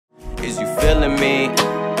feeling me.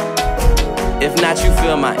 If not, you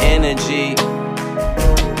feel my energy.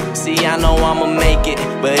 See, I know I'ma make it,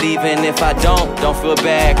 but even if I don't feel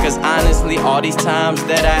bad. Cause honestly, all these times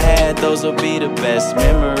that I had, those will be the best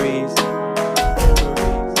memories.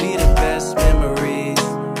 Be the best memories.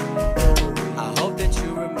 I hope that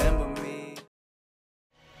you remember me.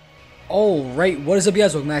 Alright, what is up,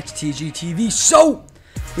 guys? Welcome back to TGTV. So,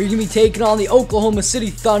 we're going to be taking on the Oklahoma City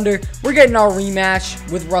Thunder. We're getting our rematch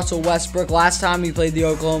with Russell Westbrook. Last time we played the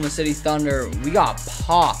Oklahoma City Thunder, we got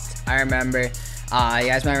popped, I remember. You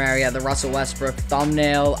guys might remember, the Russell Westbrook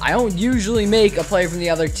thumbnail. I don't usually make a player from the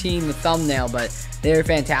other team the thumbnail, but they were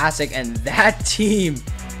fantastic, and that team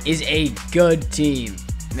is a good team.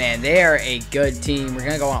 Man, they are a good team. We're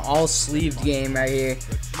going to go on all-sleeved game right here.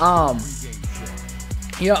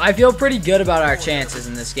 You know, I feel pretty good about our chances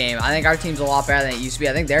in this game. I think our team's a lot better than it used to be.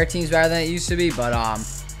 I think their team's better than it used to be, but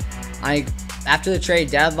after the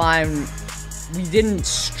trade deadline, we didn't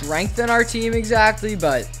strengthen our team exactly,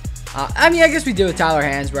 but I mean, I guess we do with Tyler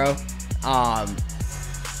Hansbrough.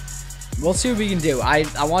 We'll see what we can do. I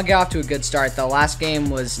want to get off to a good start, though. Last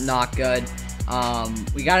game was not good.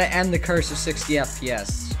 We got to end the curse of 60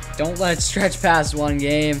 FPS. Don't let it stretch past one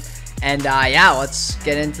game. And, yeah, let's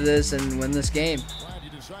get into this and win this game.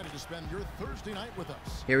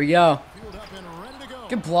 Here we go.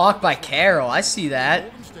 Good block by Carroll. I see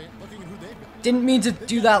that. Didn't mean to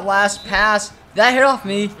do that last pass. Did that hit off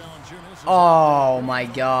me? Oh my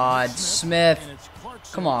God, Smith.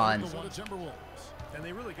 Come on.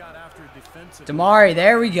 Damari,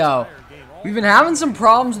 there we go. We've been having some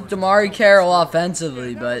problems with Damari Carroll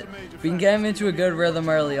offensively, but if we can get him into a good rhythm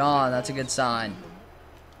early on, that's a good sign.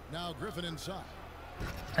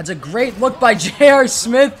 That's a great look by J.R.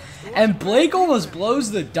 Smith, and Blake almost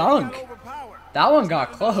blows the dunk. That one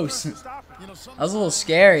got close. That was a little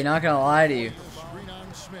scary, not gonna lie to you.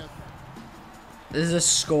 This is a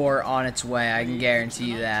score on its way, I can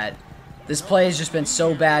guarantee you that. This play has just been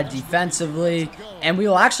so bad defensively, and we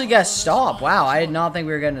will actually get a stop. Wow, I did not think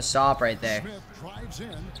we were getting a stop right there.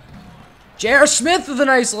 J.R. Smith with a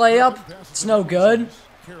nice layup. It's no good.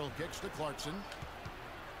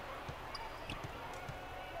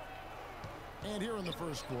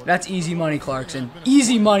 That's easy money, Clarkson.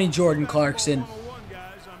 Easy money, Jordan Clarkson.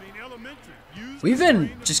 We've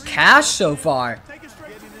been just cash so far.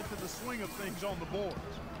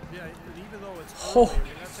 Oh.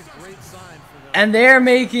 And they're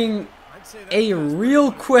making a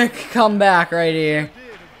real quick comeback right here.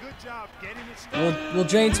 We'll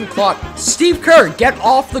drain some clock. Steve Kerr, get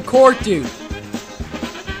off the court, dude.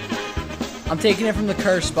 I'm taking it from the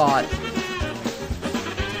Kerr spot.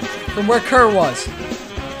 From where Kerr was.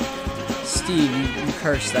 Steve, you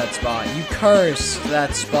cursed that spot. You cursed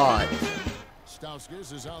that spot.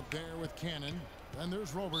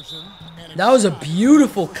 That was a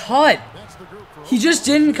beautiful cut. He just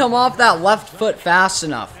didn't come off that left foot fast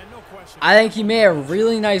enough. I think he made a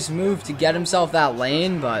really nice move to get himself that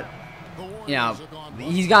lane, but, you know,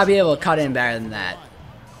 he's got to be able to cut in better than that.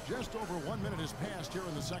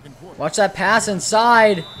 Watch that pass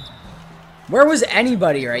inside. Where was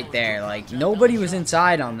anybody right there? Like, nobody was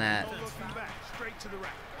inside on that.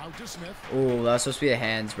 Ooh, that was supposed to be the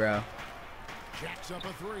hands, bro.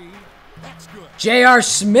 J.R.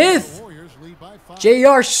 Smith!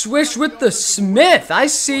 J.R. Swish with the Smith. I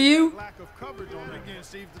see you.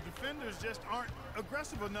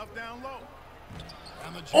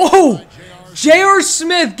 Oh! J.R.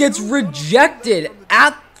 Smith gets rejected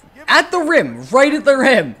at the rim. Right at the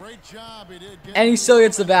rim. And he still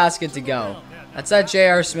gets the basket to go. That's that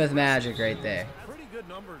J.R. Smith magic right there.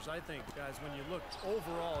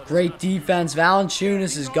 Great defense.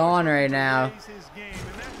 Valanciunas is gone right now.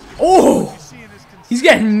 Oh! He's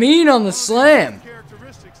getting mean on the slam.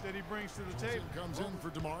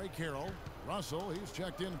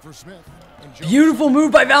 Beautiful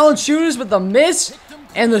move by Valanciunas with the miss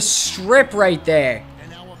and the strip right there.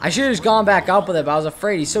 I should have just gone back up with it, but I was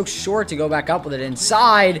afraid. He's so short to go back up with it.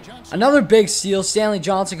 Inside, another big steal. Stanley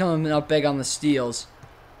Johnson coming up big on the steals.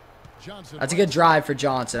 That's a good drive for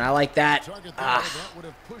Johnson. I like that.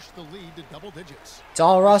 It's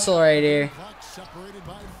all Russell right here.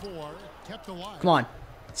 Come on.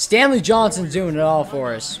 Stanley Johnson's doing it all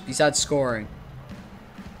for us, besides scoring.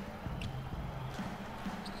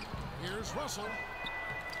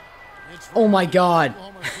 Oh my God.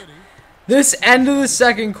 This end of the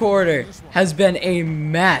second quarter has been a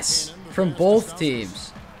mess from both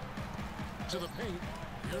teams.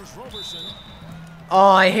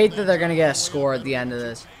 Oh, I hate that they're going to get a score at the end of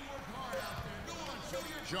this.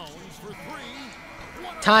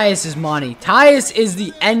 Tyus is money. Tyus is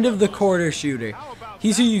the end of the quarter shooter.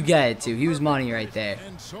 He's who you get it to. He was money right there.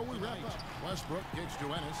 And so we wrap up. Westbrook gets to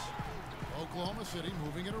Ennis. Oklahoma City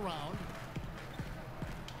moving it around.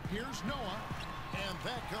 Here's Noah. And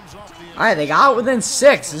that comes off the... All right, they got within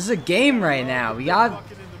 6. This is a game right now. We got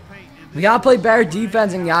to play better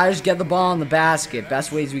defense and gotta just get the ball in the basket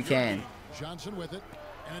best ways we can. Johnson with it.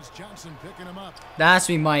 And it's Johnson picking him up. That's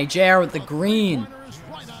me, Mike. JR with the green.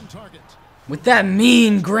 Right on target. With that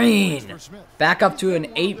mean green. Back up to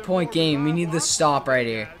an 8-point game. We need this stop right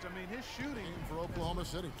here. For Oklahoma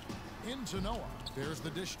City. Into Noah. There's the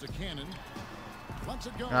dish to Cannon.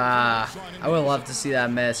 I would love to see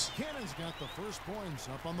that miss. Cannon's got the first points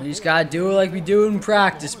up on the We just gotta do it like we do in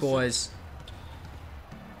practice, boys.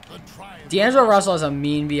 board. D'Angelo Russell has a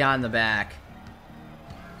mean behind the back.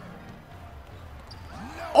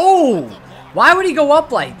 Oh! Why would he go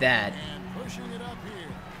up like that? And pushing it up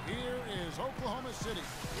here. Here is Oklahoma City.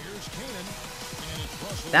 Here's Cannon. And it's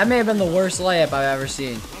Russell. That may have been the worst layup I've ever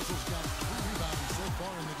seen. Russell's got 3 rebounds so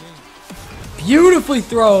far in the game. Beautifully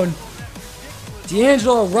thrown.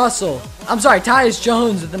 D'Angelo Russell. I'm sorry, Tyus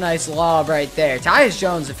Jones with a nice lob right there. Tyus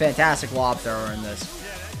Jones is a fantastic lob thrower in this. Yeah,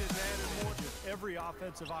 that just added more to every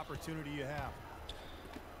offensive opportunity you have.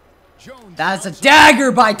 Jones. That's a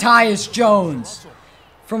dagger by Tyus Jones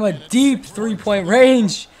from a deep 3-point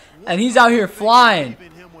range, and he's out here flying.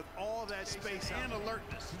 Giving him with all that space and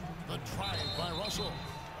alertness. The try by Russell.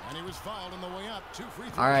 And he was fouled on the way up. 2 free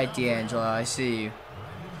throws. All right, D'Angelo, I see you.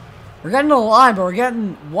 We're getting to the line, but we're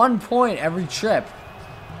getting 1 point every trip.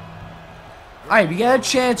 All right, we got a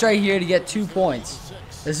chance right here to get 2 points.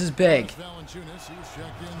 This is big. Valanciunas, he's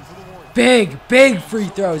checked in for the Warriors. Big, big free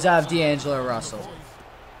throws out of D'Angelo Russell.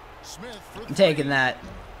 Smith for I'm taking that.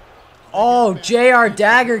 Oh, JR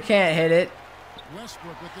Dagger can't hit it.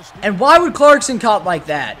 Westbrook with the steal. And why would Clarkson cut like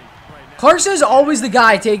that? Clarkson is always the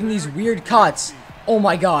guy taking these weird cuts. Oh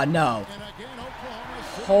my God, no. And again, Oklahoma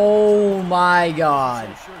City. Oh my God.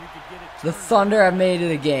 The Thunder have made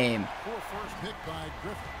it a game. First pick by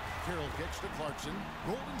Griffin. Carroll kicks to Clarkson.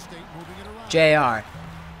 Golden State moving it around.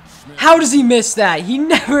 JR. How does he miss that? He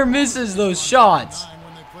never misses those shots.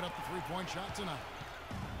 When they put up the 3-point shot tonight.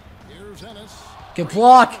 Here's Ennis. Good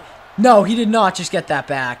block. No, he did not just get that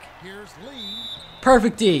back. Here's Lee.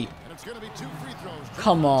 Perfect D. And it's going to be 2 free throws.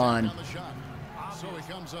 Come on. On the shot. So he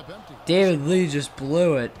comes up empty. David Lee just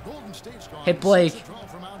blew it. Golden State's gone Hit Blake. 6-12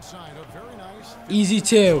 from outside. A very nice. Easy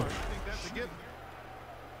 2.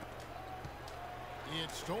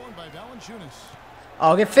 It's stolen by Valanciunas.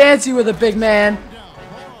 Oh, get fancy with a big man.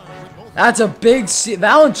 That's a big steal.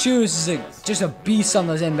 Valanciunas is just a beast on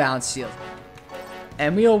those inbound steals.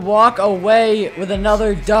 And we'll walk away with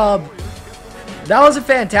another dub. That was a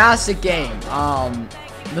fantastic game.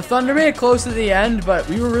 The Thunder made it close to the end, but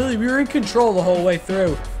we were in control the whole way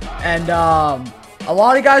through. And a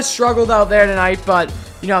lot of guys struggled out there tonight, but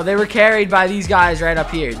you know, they were carried by these guys right up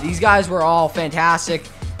here. These guys were all fantastic.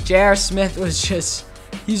 J.R. Smith was just,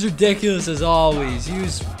 he's ridiculous as always. He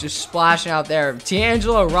was just splashing out there.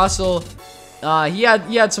 D'Angelo Russell, he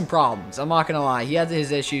had some problems. I'm not gonna lie, he had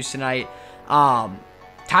his issues tonight.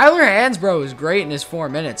 Tyler Hansbrough was great in his 4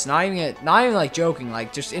 minutes. Not even like joking.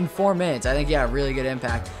 Like just in 4 minutes, I think he had a really good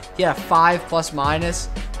impact. He had a 5 plus minus.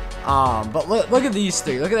 But look at these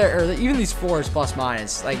 3. Look at their, or even these 4s plus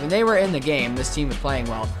minus. Like when they were in the game, this team was playing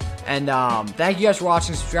well. And thank you guys for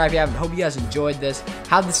watching. Subscribe if you haven't. Hope you guys enjoyed this.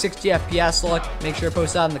 How'd the 60 FPS look? Make sure to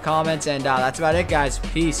post that in the comments. And that's about it, guys.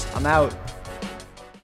 Peace. I'm out.